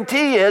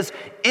guarantee is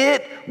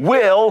it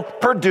will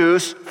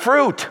produce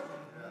fruit.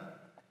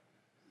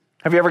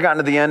 Have you ever gotten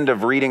to the end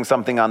of reading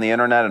something on the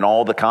internet and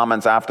all the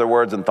comments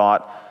afterwards and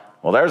thought,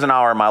 well, there's an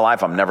hour of my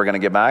life I'm never going to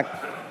get back?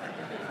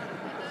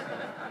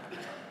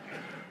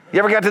 You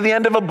ever got to the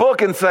end of a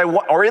book and say,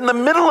 or in the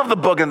middle of the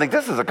book and think,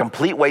 this is a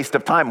complete waste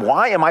of time.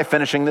 Why am I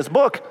finishing this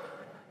book?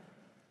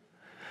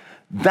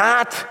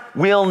 That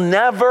will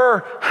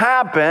never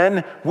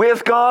happen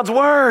with God's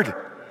word.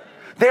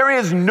 There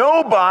is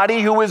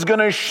nobody who is going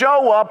to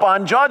show up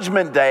on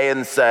Judgment Day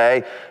and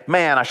say,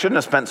 man, I shouldn't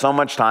have spent so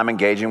much time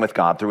engaging with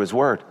God through his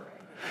word.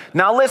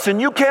 Now listen,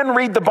 you can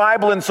read the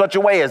Bible in such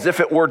a way as if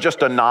it were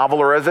just a novel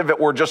or as if it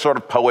were just sort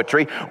of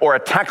poetry or a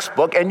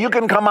textbook, and you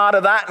can come out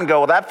of that and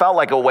go, well, that felt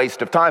like a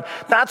waste of time.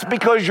 That's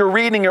because you're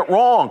reading it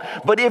wrong.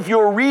 But if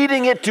you're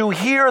reading it to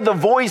hear the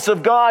voice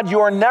of God,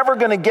 you are never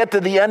going to get to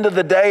the end of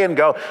the day and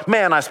go,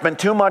 man, I spent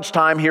too much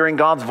time hearing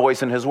God's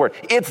voice in his word.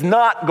 It's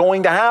not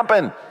going to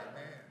happen.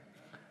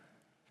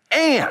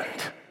 And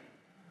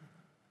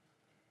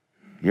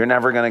you're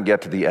never going to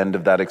get to the end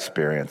of that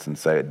experience and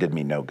say, it did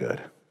me no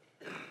good.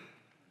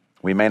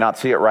 We may not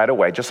see it right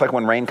away, just like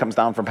when rain comes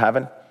down from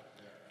heaven.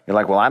 You're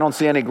like, well, I don't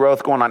see any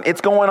growth going on. It's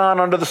going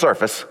on under the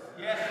surface.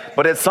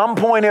 But at some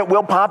point it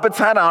will pop its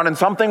head out and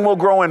something will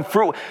grow in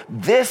fruit.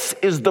 This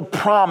is the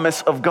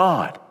promise of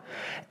God.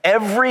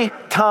 Every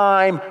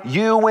time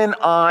you and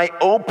I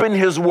open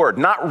his word,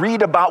 not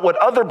read about what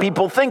other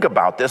people think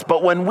about this,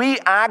 but when we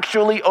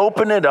actually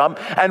open it up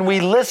and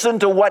we listen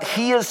to what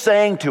he is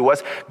saying to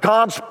us,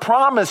 God's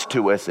promise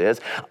to us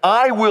is,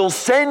 I will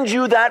send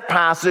you that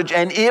passage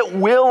and it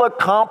will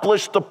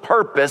accomplish the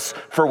purpose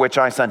for which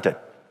I sent it.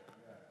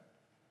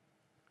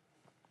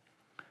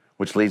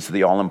 Which leads to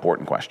the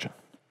all-important question.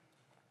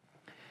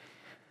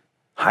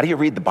 How do you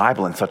read the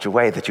Bible in such a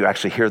way that you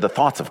actually hear the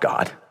thoughts of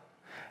God?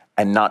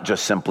 And not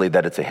just simply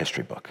that it's a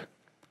history book.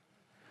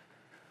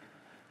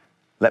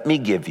 Let me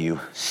give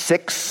you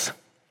 6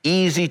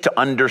 easy to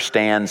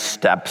understand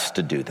steps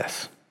to do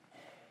this.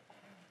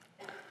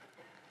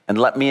 And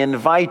let me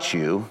invite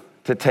you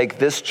to take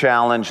this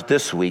challenge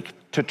this week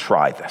to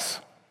try this.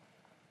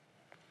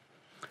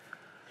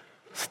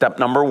 Step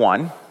number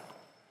 1,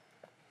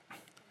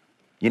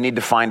 you need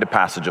to find a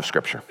passage of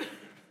Scripture.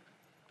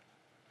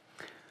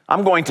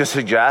 I'm going to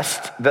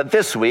suggest that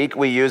this week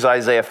we use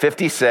Isaiah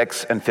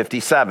 56 and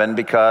 57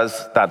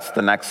 because that's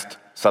the next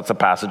sets of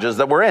passages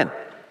that we're in.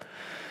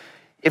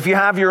 If you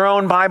have your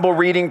own Bible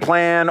reading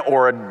plan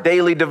or a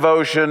daily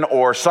devotion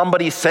or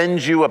somebody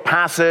sends you a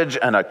passage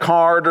and a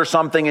card or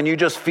something and you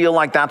just feel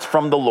like that's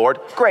from the Lord,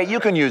 great, you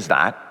can use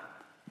that.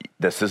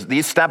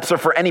 These steps are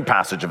for any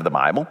passage of the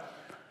Bible.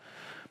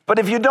 But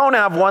if you don't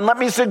have one, let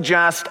me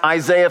suggest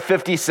Isaiah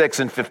 56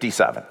 and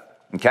 57,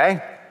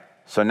 okay?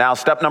 So now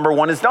step number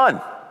 1 is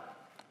done.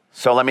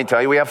 So let me tell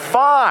you, we have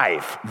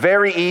 5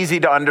 very easy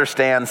to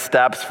understand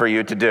steps for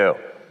you to do.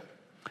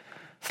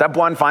 Step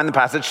 1, find the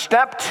passage.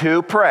 Step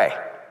 2, pray.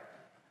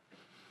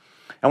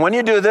 And when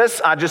you do this,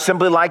 I'd just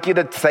simply like you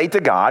to say to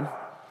God,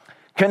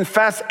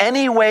 confess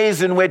any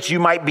ways in which you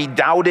might be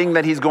doubting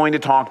that he's going to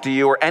talk to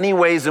you, or any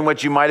ways in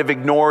which you might have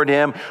ignored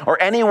him,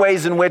 or any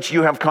ways in which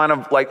you have kind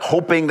of like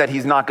hoping that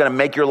he's not going to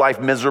make your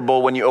life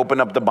miserable when you open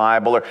up the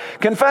Bible, or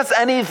confess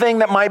anything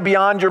that might be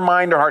on your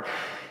mind or heart.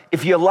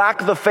 If you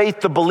lack the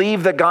faith to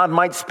believe that God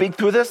might speak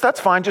through this,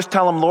 that's fine. Just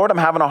tell him, Lord, I'm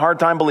having a hard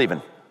time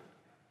believing.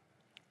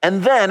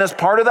 And then as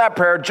part of that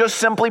prayer, just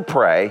simply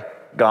pray,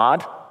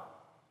 God,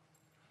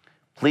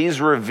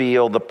 please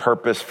reveal the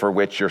purpose for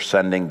which you're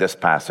sending this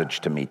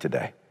passage to me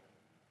today.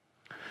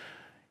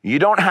 You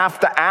don't have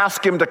to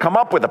ask him to come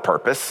up with a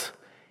purpose.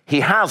 He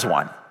has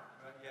one.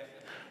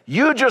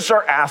 You just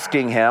are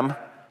asking him,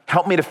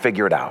 help me to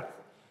figure it out.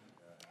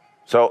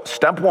 So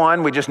step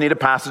 1, we just need a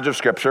passage of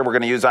Scripture. We're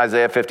going to use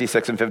Isaiah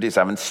 56 and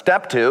 57.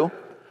 Step 2,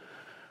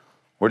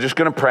 we're just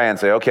going to pray and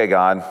say, okay,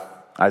 God,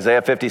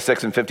 Isaiah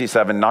 56 and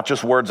 57, not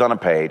just words on a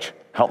page.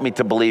 Help me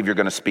to believe you're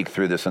going to speak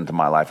through this into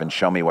my life and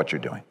show me what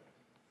you're doing.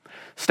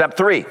 Step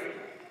 3,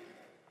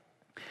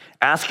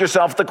 Ask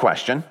yourself the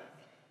question,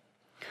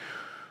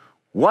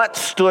 what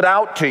stood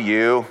out to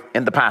you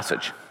in the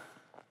passage?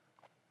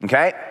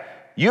 Okay?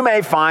 You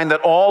may find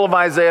that all of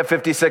Isaiah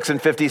 56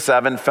 and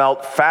 57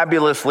 felt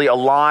fabulously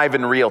alive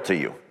and real to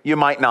you. You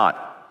might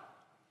not.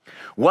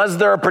 Was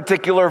there a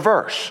particular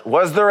verse?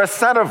 Was there a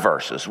set of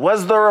verses?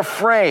 Was there a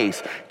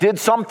phrase? Did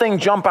something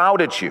jump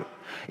out at you?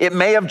 It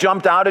may have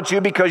jumped out at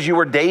you because you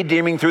were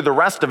daydreaming through the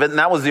rest of it, and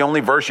that was the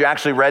only verse you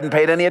actually read and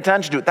paid any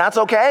attention to. That's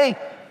okay.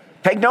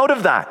 Take note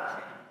of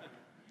that.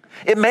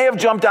 It may have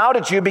jumped out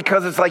at you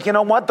because it's like, you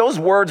know what? Those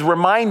words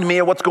remind me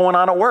of what's going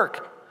on at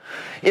work.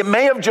 It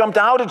may have jumped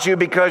out at you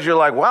because you're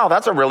like, wow,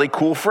 that's a really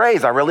cool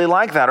phrase. I really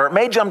like that. Or it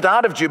may jump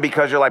out at you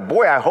because you're like,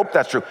 boy, I hope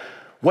that's true.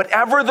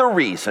 Whatever the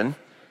reason,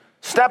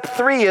 step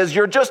 3 is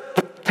you're just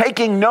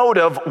taking note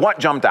of what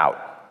jumped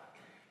out.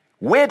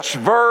 Which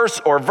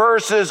verse or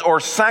verses or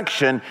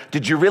section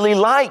did you really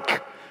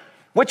like?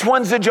 Which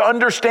ones did you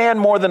understand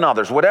more than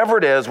others? Whatever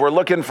it is, we're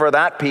looking for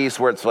that piece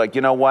where it's like,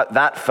 you know what,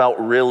 that felt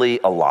really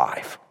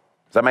alive.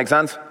 Does that make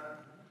sense?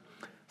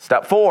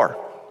 Step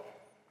 4.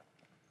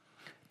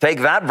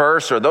 Take that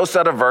verse or those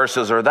set of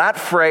verses or that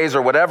phrase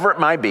or whatever it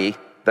might be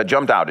that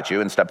jumped out at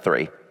you in step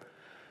 3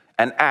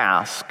 and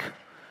ask,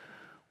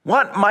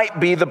 what might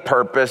be the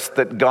purpose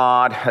that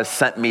God has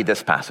sent me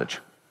this passage?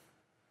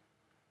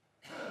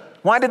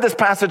 Why did this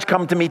passage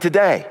come to me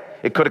today?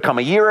 It could have come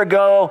a year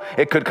ago.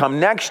 It could come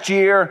next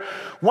year.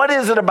 What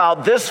is it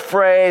about this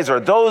phrase or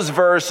those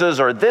verses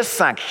or this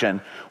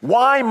section?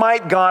 Why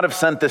might God have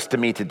sent this to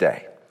me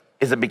today?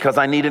 Is it because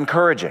I need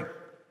encouraging?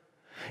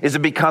 Is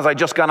it because I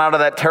just got out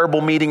of that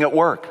terrible meeting at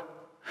work?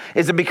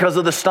 Is it because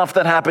of the stuff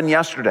that happened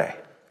yesterday?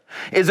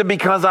 Is it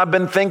because I've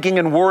been thinking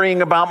and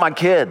worrying about my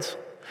kids?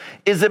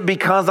 Is it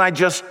because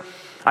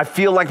I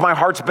feel like my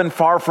heart's been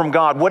far from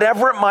God?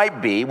 Whatever it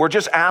might be, we're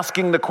just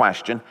asking the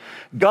question.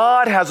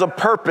 God has a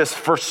purpose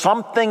for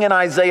something in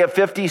Isaiah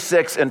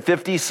 56 and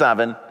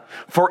 57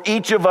 for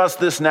each of us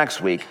this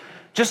next week.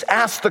 Just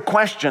ask the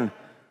question,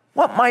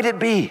 what might it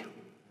be?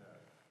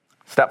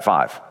 Step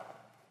 5.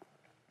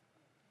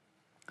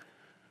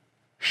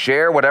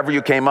 Share whatever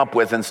you came up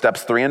with in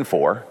steps 3 and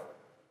 4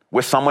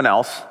 with someone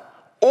else,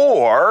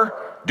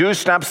 or do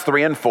steps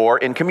 3 and 4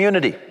 in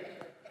community.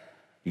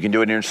 You can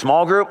do it in your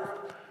small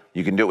group.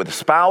 You can do it with a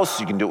spouse.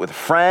 You can do it with a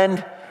friend.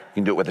 You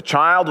can do it with a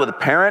child, with a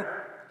parent.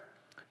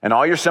 And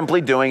all you're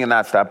simply doing in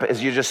that step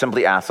is you just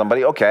simply ask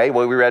somebody, okay,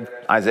 well, we read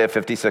Isaiah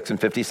 56 and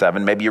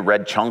 57. Maybe you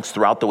read chunks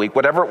throughout the week,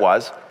 whatever it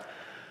was.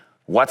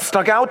 What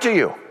stuck out to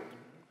you?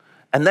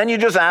 And then you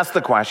just ask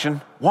the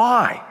question,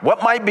 why?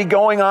 What might be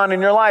going on in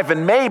your life?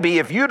 And maybe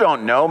if you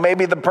don't know,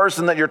 maybe the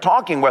person that you're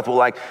talking with will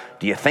like,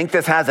 do you think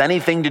this has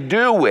anything to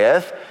do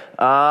with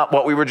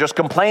what we were just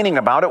complaining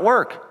about at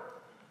work?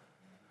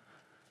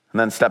 And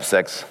then step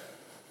 6,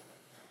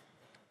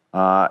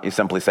 you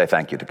simply say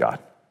thank you to God.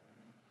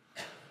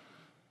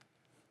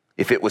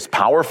 If it was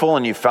powerful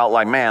and you felt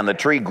like, man, the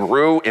tree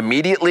grew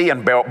immediately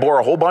and bore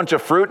a whole bunch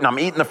of fruit and I'm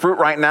eating the fruit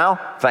right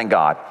now, thank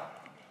God.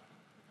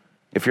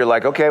 If you're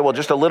like, okay, well,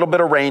 just a little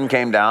bit of rain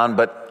came down,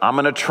 but I'm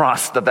going to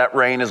trust that that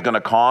rain is going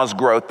to cause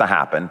growth to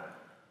happen,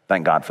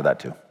 thank God for that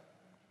too,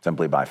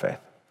 simply by faith.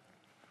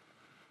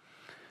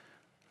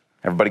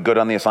 Everybody good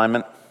on the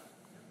assignment?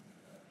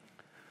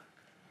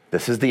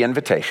 This is the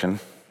invitation.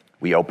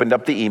 We opened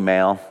up the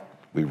email.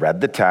 We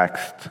read the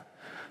text.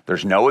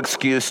 There's no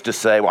excuse to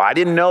say, well, I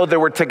didn't know there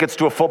were tickets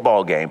to a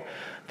football game.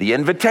 The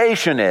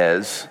invitation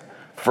is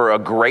for a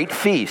great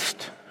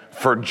feast,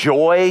 for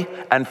joy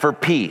and for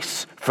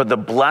peace, for the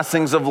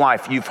blessings of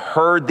life. You've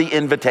heard the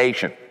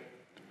invitation.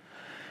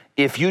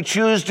 If you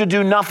choose to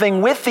do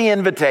nothing with the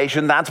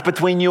invitation, that's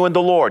between you and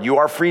the Lord. You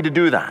are free to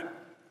do that.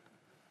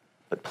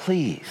 But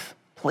please,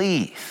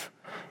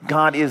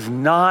 God is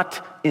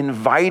not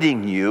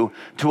inviting you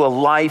to a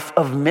life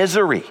of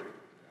misery.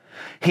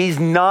 He's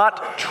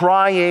not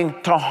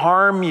trying to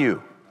harm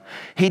you.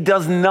 He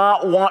does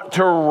not want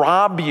to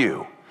rob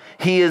you.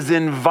 He is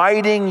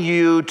inviting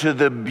you to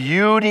the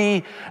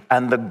beauty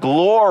and the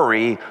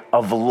glory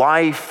of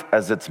life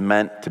as it's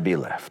meant to be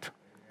lived.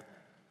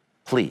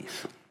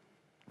 Please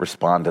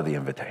respond to the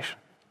invitation.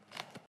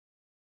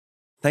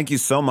 Thank you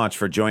so much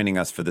for joining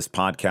us for this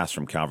podcast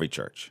from Calvary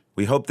Church.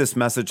 We hope this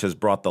message has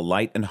brought the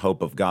light and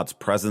hope of God's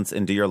presence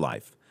into your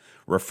life,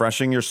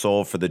 refreshing your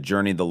soul for the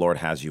journey the Lord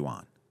has you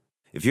on.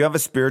 If you have a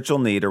spiritual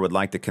need or would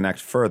like to connect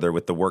further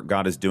with the work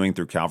God is doing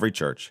through Calvary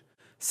Church,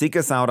 seek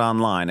us out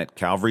online at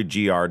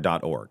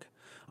calvarygr.org.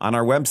 On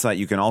our website,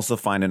 you can also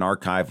find an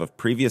archive of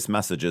previous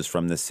messages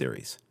from this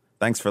series.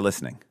 Thanks for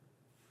listening.